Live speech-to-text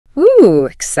Ooh,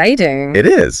 exciting. It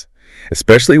is,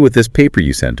 especially with this paper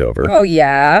you sent over. Oh,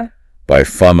 yeah. By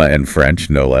Fama and French,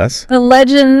 no less. The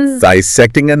legends.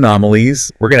 Dissecting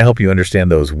Anomalies. We're going to help you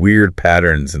understand those weird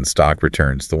patterns in stock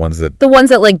returns, the ones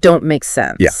that like don't make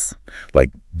sense. Yeah,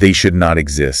 like they should not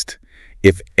exist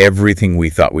if everything we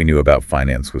thought we knew about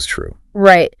finance was true.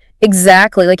 Right.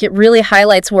 Exactly. Like it really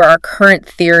highlights where our current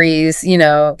theories,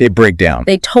 they break down.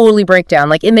 They totally break down.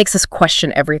 Like it makes us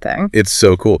question everything. It's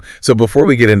so cool. So before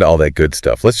we get into all that good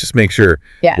stuff, let's just make sure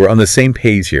we're on the same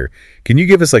page here. Can you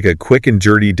give us like a quick and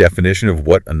dirty definition of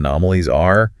what anomalies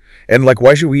are? And like,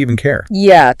 why should we even care?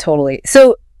 Yeah, totally.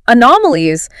 So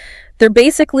anomalies, they're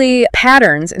basically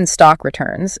patterns in stock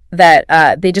returns that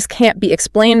they just can't be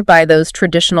explained by those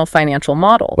traditional financial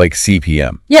models. Like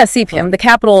CPM. Yeah, CPM, the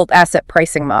capital asset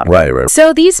pricing model. Right.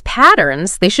 So these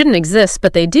patterns, they shouldn't exist,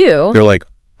 but they do. They're like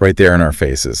right there in our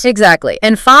faces. Exactly.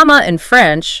 And Fama and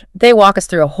French, they walk us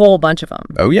through a whole bunch of them.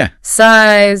 Oh, yeah.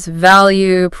 Size,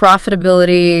 value,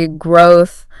 profitability,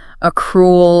 growth,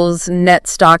 accruals, net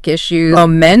stock issues,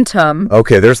 momentum.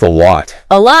 Okay, there's a lot.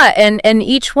 A lot. And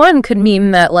each one could mean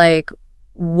that, like,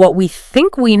 what we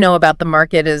think we know about the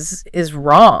market is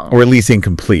wrong. Or at least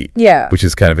incomplete. Yeah. Which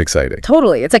is kind of exciting.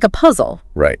 Totally. It's like a puzzle.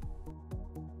 Right.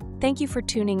 Thank you for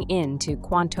tuning in to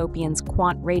Quantopian's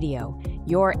Quant Radio,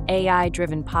 your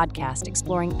AI-driven podcast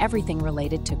exploring everything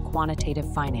related to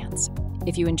quantitative finance.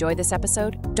 If you enjoy this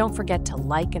episode, don't forget to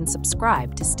like and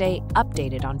subscribe to stay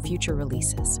updated on future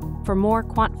releases. For more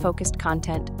quant-focused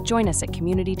content, join us at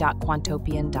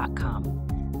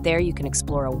community.quantopian.com. There you can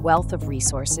explore a wealth of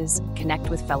resources,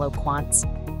 connect with fellow quants,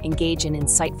 engage in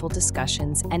insightful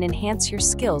discussions, and enhance your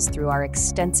skills through our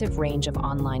extensive range of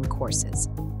online courses.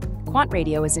 Quant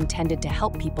Radio is intended to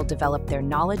help people develop their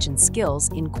knowledge and skills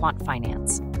in quant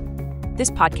finance. This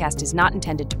podcast is not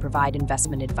intended to provide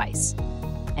investment advice.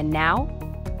 And now,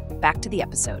 back to the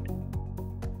episode.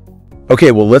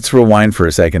 Okay, well, let's rewind for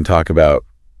a second and talk about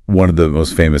one of the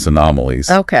most famous anomalies.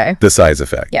 Okay. The size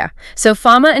effect. Yeah. So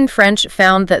Fama and French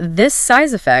found that this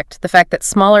size effect, the fact that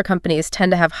smaller companies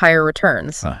tend to have higher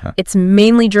returns, it's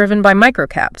mainly driven by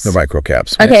microcaps. The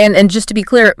microcaps. Okay, and just to be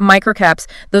clear, microcaps,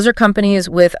 those are companies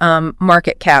with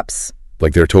market caps.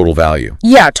 Like their total value.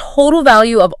 Yeah, total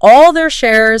value of all their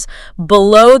shares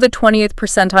below the 20th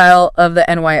percentile of the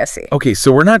NYSE. Okay,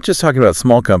 so we're not just talking about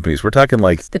small companies. We're talking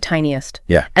like... the tiniest.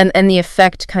 Yeah. And the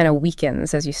effect kind of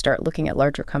weakens as you start looking at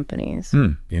larger companies.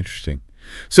 Interesting.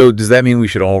 So does that mean we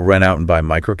should all run out and buy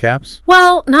microcaps?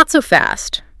 Well, not so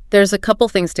fast. There's a couple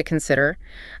things to consider.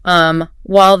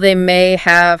 While they may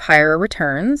have higher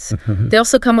returns, they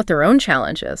also come with their own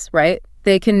challenges, right?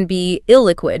 They can be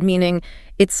illiquid, meaning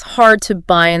it's hard to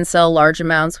buy and sell large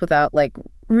amounts without like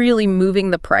really moving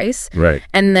the price. Right.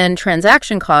 And then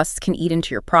transaction costs can eat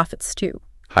into your profits too.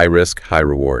 High risk, high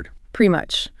reward. Pretty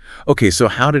much. Okay, so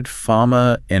how did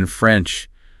Fama and French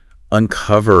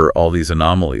uncover all these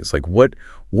anomalies? Like what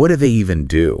do they even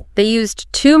do? They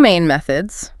used two main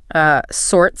methods,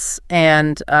 sorts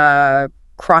and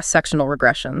cross-sectional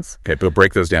regressions. Okay, but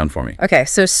break those down for me. Okay,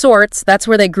 so sorts, that's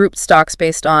where they grouped stocks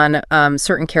based on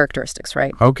certain characteristics,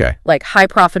 right? Okay. Like high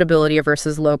profitability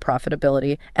versus low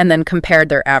profitability, and then compared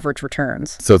their average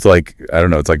returns. So it's like, I don't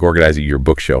know, it's like organizing your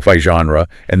bookshelf by genre,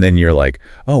 and then you're like,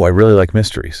 oh, I really like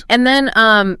mysteries. And then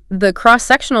the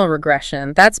cross-sectional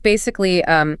regression, that's basically,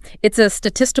 it's a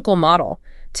statistical model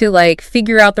to like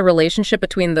figure out the relationship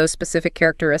between those specific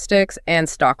characteristics and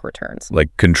stock returns. Like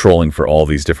controlling for all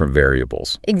these different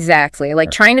variables. Exactly.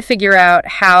 Like trying to figure out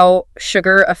how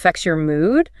sugar affects your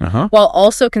mood while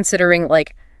also considering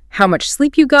like how much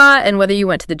sleep you got and whether you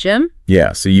went to the gym.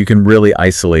 Yeah, so you can really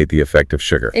isolate the effect of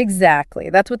sugar. Exactly.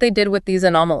 That's what they did with these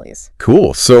anomalies.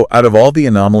 Cool. So out of all the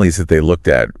anomalies that they looked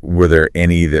at, were there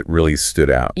any that really stood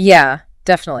out? Yeah,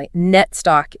 definitely. Net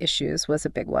stock issues was a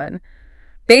big one.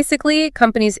 Basically,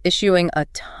 companies issuing a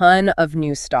ton of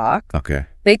new stock,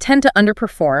 they tend to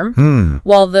underperform,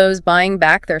 while those buying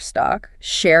back their stock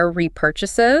share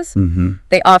repurchases.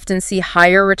 They often see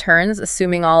higher returns,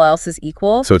 assuming all else is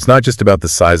equal. So it's not just about the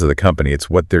size of the company, it's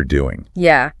what they're doing.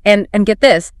 Yeah, and get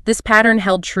this pattern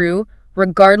held true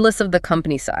regardless of the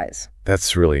company size.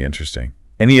 That's really interesting.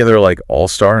 Any other like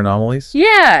all-star anomalies?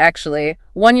 Yeah, actually.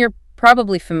 One you're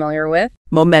probably familiar with.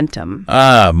 Momentum.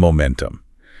 Ah, momentum.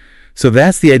 So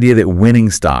that's the idea that winning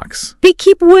stocks. They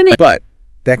keep winning. But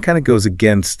that kind of goes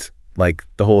against like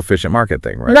the whole efficient market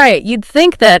thing, right? Right. You'd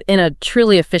think that in a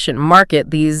truly efficient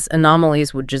market, these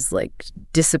anomalies would just like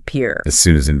disappear. As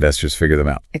soon as investors figure them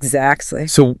out. Exactly.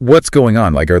 So what's going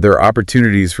on? Like, are there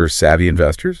opportunities for savvy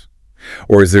investors?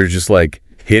 Or is there just like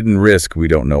hidden risk we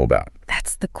don't know about?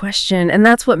 That's the question. And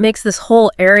that's what makes this whole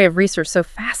area of research so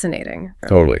fascinating.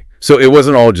 Totally. So it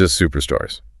wasn't all just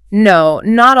superstars. No,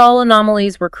 not all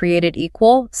anomalies were created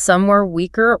equal. Some were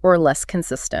weaker or less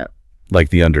consistent. Like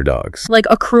the underdogs. Like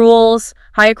accruals,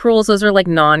 high accruals, those are like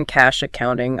non-cash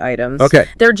accounting items. Okay.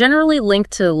 They're generally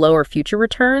linked to lower future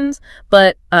returns,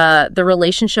 but the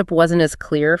relationship wasn't as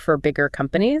clear for bigger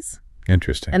companies.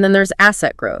 Interesting. And then there's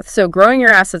asset growth. So growing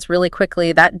your assets really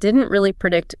quickly, that didn't really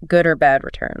predict good or bad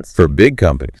returns. For big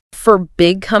companies. For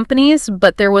big companies,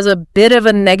 but there was a bit of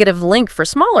a negative link for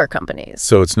smaller companies.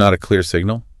 So it's not a clear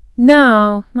signal?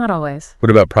 No, not always.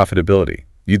 What about profitability?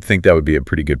 You'd think that would be a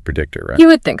pretty good predictor, right? You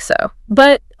would think so.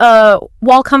 But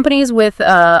while companies with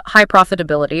high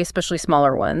profitability, especially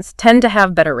smaller ones, tend to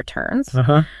have better returns,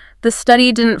 the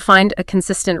study didn't find a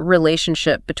consistent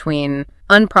relationship between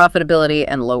unprofitability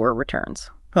and lower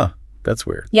returns. Huh. That's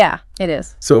weird. Yeah, it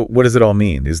is. So what does it all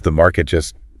mean? Is the market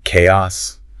just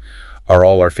chaos? Are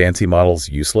all our fancy models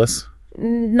useless?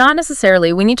 Not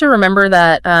necessarily. We need to remember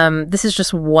that this is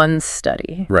just one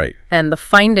study. Right. And the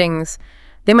findings,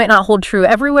 they might not hold true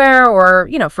everywhere or,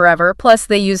 forever. Plus,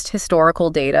 they used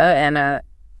historical data. And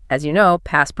as you know,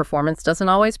 past performance doesn't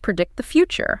always predict the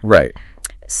future. Right.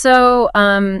 So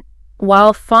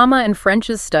while Fama and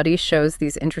French's study shows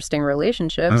these interesting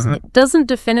relationships, it doesn't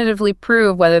definitively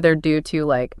prove whether they're due to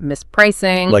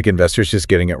mispricing. Like investors just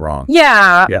getting it wrong.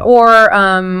 Yeah.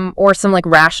 Or some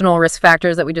rational risk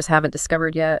factors that we just haven't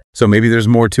discovered yet. So maybe there's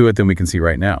more to it than we can see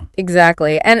right now.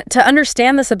 Exactly. And to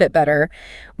understand this a bit better,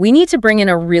 we need to bring in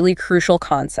a really crucial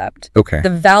concept. Okay. The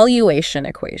valuation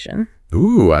equation.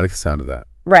 Ooh, I like the sound of that.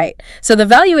 Right. So the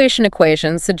valuation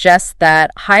equation suggests that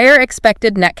higher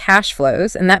expected net cash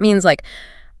flows, and that means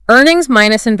earnings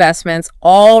minus investments,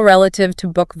 all relative to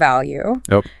book value,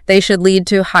 they should lead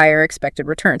to higher expected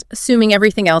returns, assuming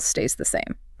everything else stays the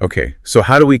same. Okay. So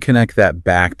how do we connect that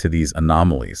back to these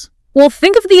anomalies? Well,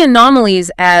 think of the anomalies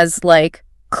as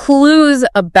clues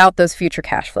about those future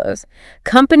cash flows.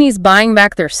 Companies buying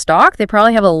back their stock, they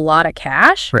probably have a lot of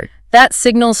cash. Right. That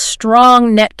signals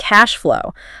strong net cash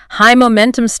flow. High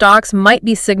momentum stocks might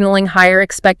be signaling higher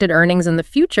expected earnings in the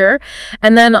future.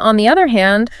 And then on the other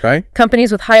hand,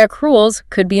 companies with high accruals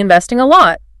could be investing a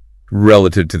lot.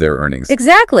 Relative to their earnings.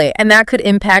 Exactly. And that could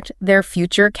impact their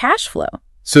future cash flow.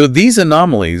 So these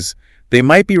anomalies, they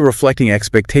might be reflecting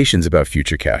expectations about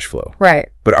future cash flow. Right.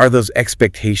 But are those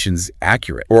expectations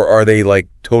accurate? Or are they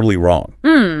totally wrong?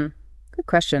 Good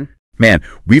question. Man,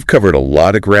 we've covered a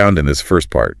lot of ground in this first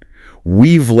part.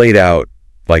 We've laid out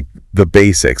the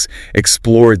basics,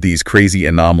 explored these crazy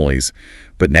anomalies,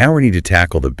 but now we need to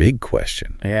tackle the big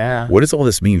question. Yeah. What does all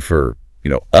this mean for,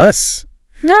 us?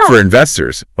 No. For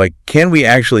investors? Can we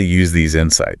actually use these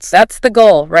insights? That's the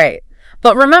goal, right.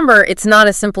 But remember, it's not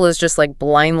as simple as just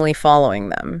blindly following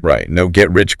them. Right. No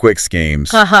get-rich-quick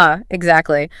schemes.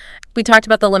 Exactly. We talked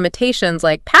about the limitations,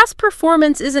 past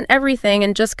performance isn't everything,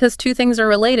 and just because two things are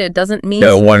related doesn't mean...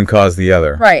 No, one caused the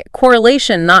other. Right.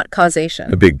 Correlation, not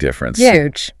causation. A big difference.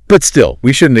 Huge. But still,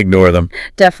 we shouldn't ignore them.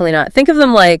 Definitely not. Think of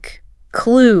them like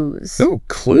clues. Oh,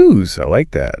 clues. I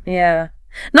like that. Yeah.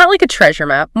 Not like a treasure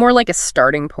map, more like a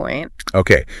starting point.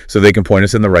 Okay, so they can point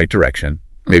us in the right direction.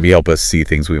 Maybe help us see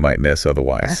things we might miss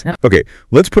otherwise. Okay,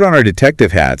 let's put on our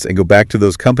detective hats and go back to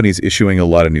those companies issuing a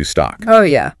lot of new stock. Oh,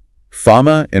 yeah.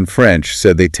 Fama and French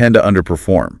said they tend to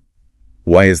underperform.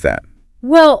 Why is that?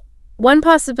 Well, one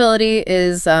possibility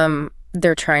is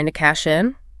they're trying to cash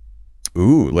in.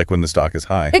 Ooh, like when the stock is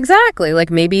high. Exactly.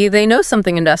 Maybe they know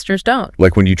something investors don't.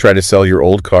 Like when you try to sell your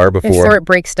old car before it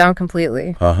breaks down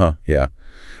completely. Yeah.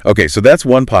 Okay, so that's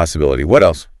one possibility. What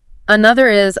else? Another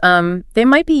is they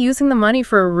might be using the money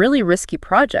for a really risky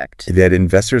project that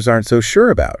investors aren't so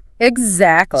sure about.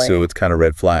 Exactly. So it's kind of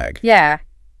red flag. Yeah.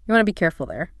 You want to be careful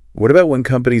there. What about when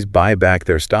companies buy back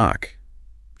their stock?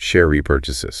 Share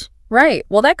repurchases. Right.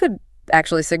 Well, that could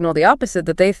actually signal the opposite,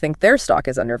 that they think their stock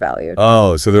is undervalued.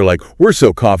 Oh, so they're we're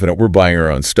so confident we're buying our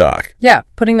own stock. Yeah,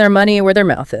 putting their money where their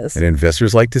mouth is. And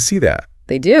investors like to see that.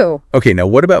 They do. Okay, now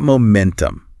what about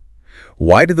momentum?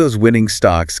 Why do those winning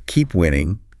stocks keep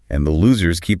winning and the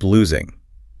losers keep losing?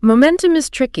 Momentum is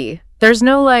tricky. There's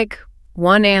no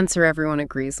one answer everyone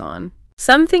agrees on.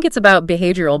 Some think it's about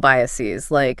behavioral biases,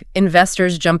 like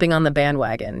investors jumping on the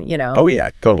bandwagon, Oh,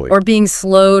 yeah, totally. Or being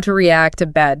slow to react to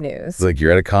bad news. It's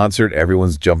you're at a concert,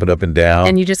 everyone's jumping up and down.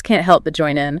 And you just can't help but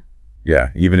join in. Yeah,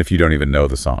 even if you don't even know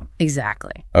the song.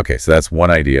 Exactly. Okay, so that's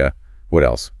one idea. What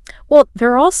else? Well,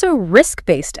 there are also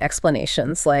risk-based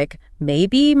explanations,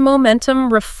 maybe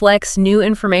momentum reflects new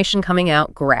information coming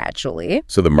out gradually.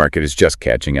 So the market is just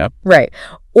catching up? Right.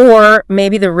 Or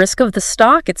maybe the risk of the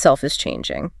stock itself is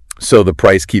changing. So the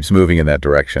price keeps moving in that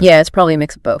direction? Yeah, it's probably a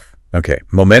mix of both. Okay,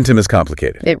 momentum is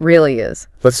complicated. It really is.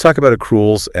 Let's talk about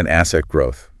accruals and asset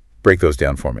growth. Break those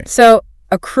down for me. So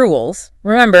accruals,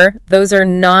 remember, those are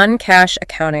non-cash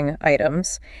accounting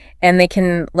items, and they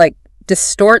can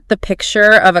distort the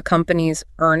picture of a company's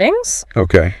earnings.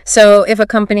 Okay. So if a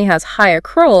company has high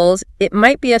accruals, it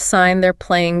might be a sign they're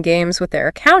playing games with their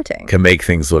accounting. Can make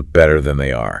things look better than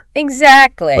they are.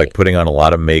 Exactly. Like putting on a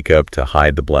lot of makeup to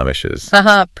hide the blemishes.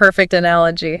 Perfect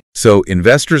analogy. So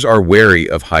investors are wary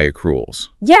of high accruals.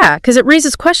 Yeah, because it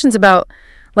raises questions about,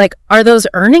 are those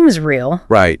earnings real?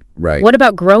 Right. What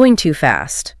about growing too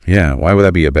fast? Yeah, why would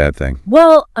that be a bad thing?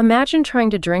 Well, imagine trying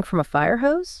to drink from a fire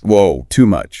hose. Whoa, too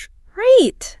much.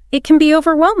 Right. It can be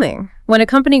overwhelming. When a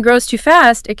company grows too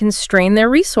fast, it can strain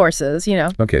their resources,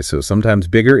 Okay, so sometimes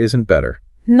bigger isn't better.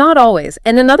 Not always.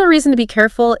 And another reason to be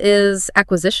careful is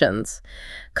acquisitions.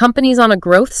 Companies on a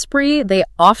growth spree, they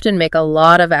often make a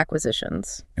lot of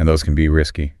acquisitions. And those can be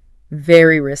risky.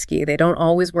 Very risky. They don't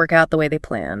always work out the way they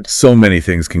planned. So many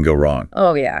things can go wrong.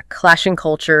 Oh, yeah. Clashing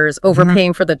cultures,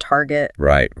 overpaying for the target.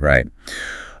 Right.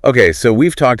 Okay, so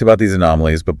we've talked about these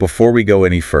anomalies, but before we go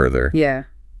any further,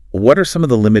 what are some of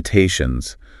the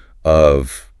limitations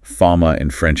of Fama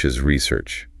and French's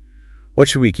research? What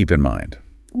should we keep in mind?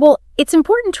 Well, it's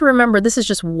important to remember this is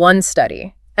just one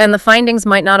study, and the findings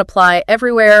might not apply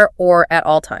everywhere or at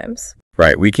all times.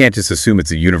 Right. We can't just assume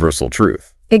it's a universal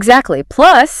truth. Exactly.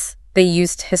 Plus, they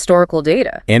used historical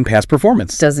data. And past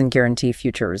performance. Doesn't guarantee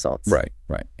future results. Right.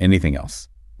 Anything else?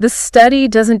 The study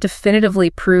doesn't definitively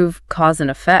prove cause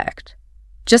and effect.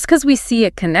 Just because we see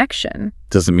a connection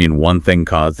doesn't mean one thing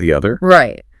caused the other.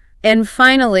 Right. And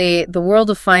finally, the world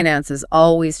of finance is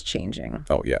always changing.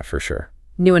 Oh, yeah, for sure.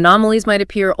 New anomalies might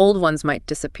appear, old ones might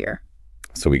disappear.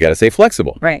 So we got to stay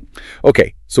flexible. Right.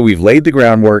 Okay, so we've laid the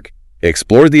groundwork,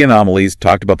 explored the anomalies,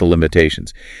 talked about the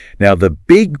limitations. Now, the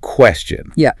big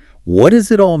question, what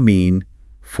does it all mean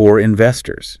for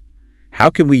investors? How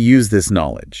can we use this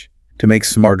knowledge to make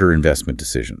smarter investment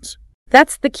decisions?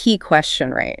 That's the key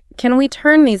question, right? Can we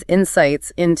turn these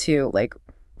insights into,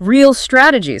 real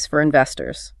strategies for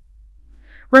investors?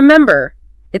 Remember,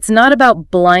 it's not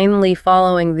about blindly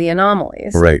following the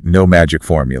anomalies. Right, no magic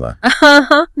formula.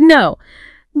 No,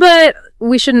 but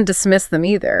we shouldn't dismiss them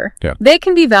either. Yeah. They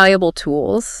can be valuable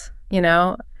tools,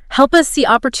 help us see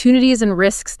opportunities and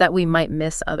risks that we might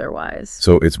miss otherwise.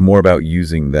 So it's more about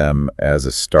using them as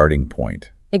a starting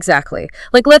point. Exactly.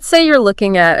 Let's say you're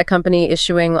looking at a company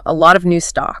issuing a lot of new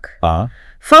stock.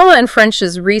 Fama and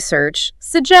French's research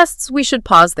suggests we should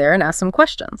pause there and ask some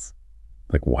questions.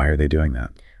 Why are they doing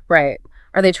that? Right.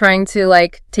 Are they trying to,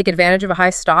 take advantage of a high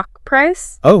stock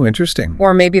price? Oh, interesting.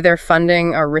 Or maybe they're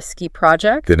funding a risky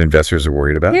project that investors are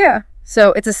worried about? Yeah.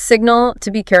 So it's a signal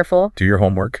to be careful. Do your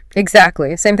homework.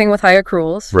 Exactly. Same thing with high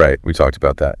accruals. Right. We talked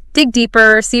about that. Dig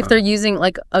deeper. See if they're using,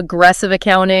 aggressive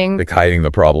accounting. Hiding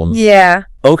the problems. Yeah.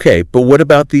 Okay. But what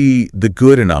about the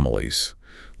good anomalies?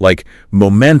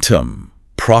 Momentum,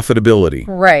 profitability.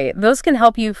 Right. Those can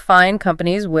help you find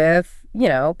companies with,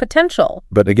 potential.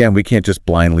 But again, we can't just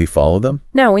blindly follow them.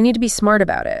 No, we need to be smart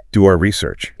about it. Do our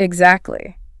research.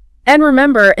 Exactly. And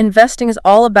remember, investing is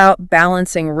all about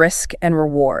balancing risk and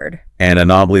reward. And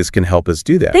anomalies can help us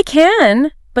do that. They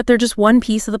can, but they're just one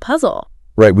piece of the puzzle.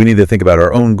 Right. We need to think about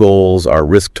our own goals, our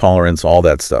risk tolerance, all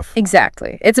that stuff.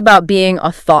 Exactly. It's about being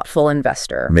a thoughtful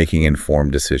investor. Making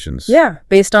informed decisions. Yeah,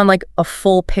 based on a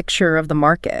full picture of the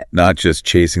market. Not just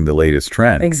chasing the latest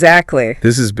trend. Exactly.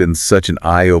 This has been such an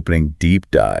eye-opening deep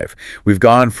dive. We've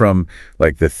gone from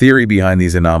the theory behind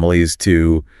these anomalies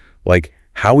to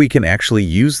how we can actually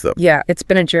use them. Yeah, it's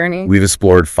been a journey. We've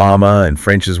explored Fama and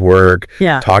French's work,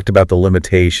 talked about the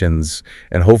limitations,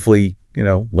 and hopefully,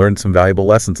 learned some valuable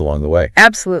lessons along the way.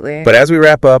 Absolutely. But as we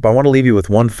wrap up, I want to leave you with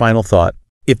one final thought.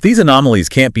 If these anomalies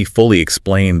can't be fully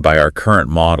explained by our current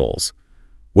models,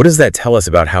 what does that tell us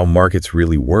about how markets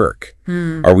really work?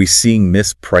 Are we seeing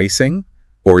mispricing,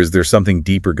 or is there something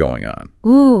deeper going on?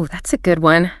 Ooh, that's a good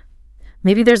one.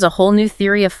 Maybe there's a whole new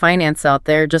theory of finance out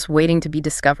there just waiting to be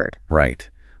discovered. Right.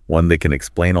 One that can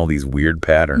explain all these weird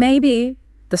patterns. Maybe.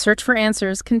 The search for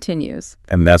answers continues.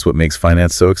 And that's what makes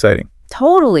finance so exciting.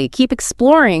 Totally. Keep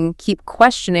exploring, keep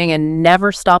questioning, and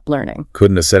never stop learning.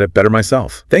 Couldn't have said it better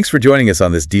myself. Thanks for joining us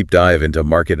on this deep dive into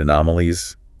market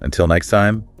anomalies. Until next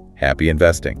time, happy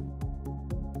investing.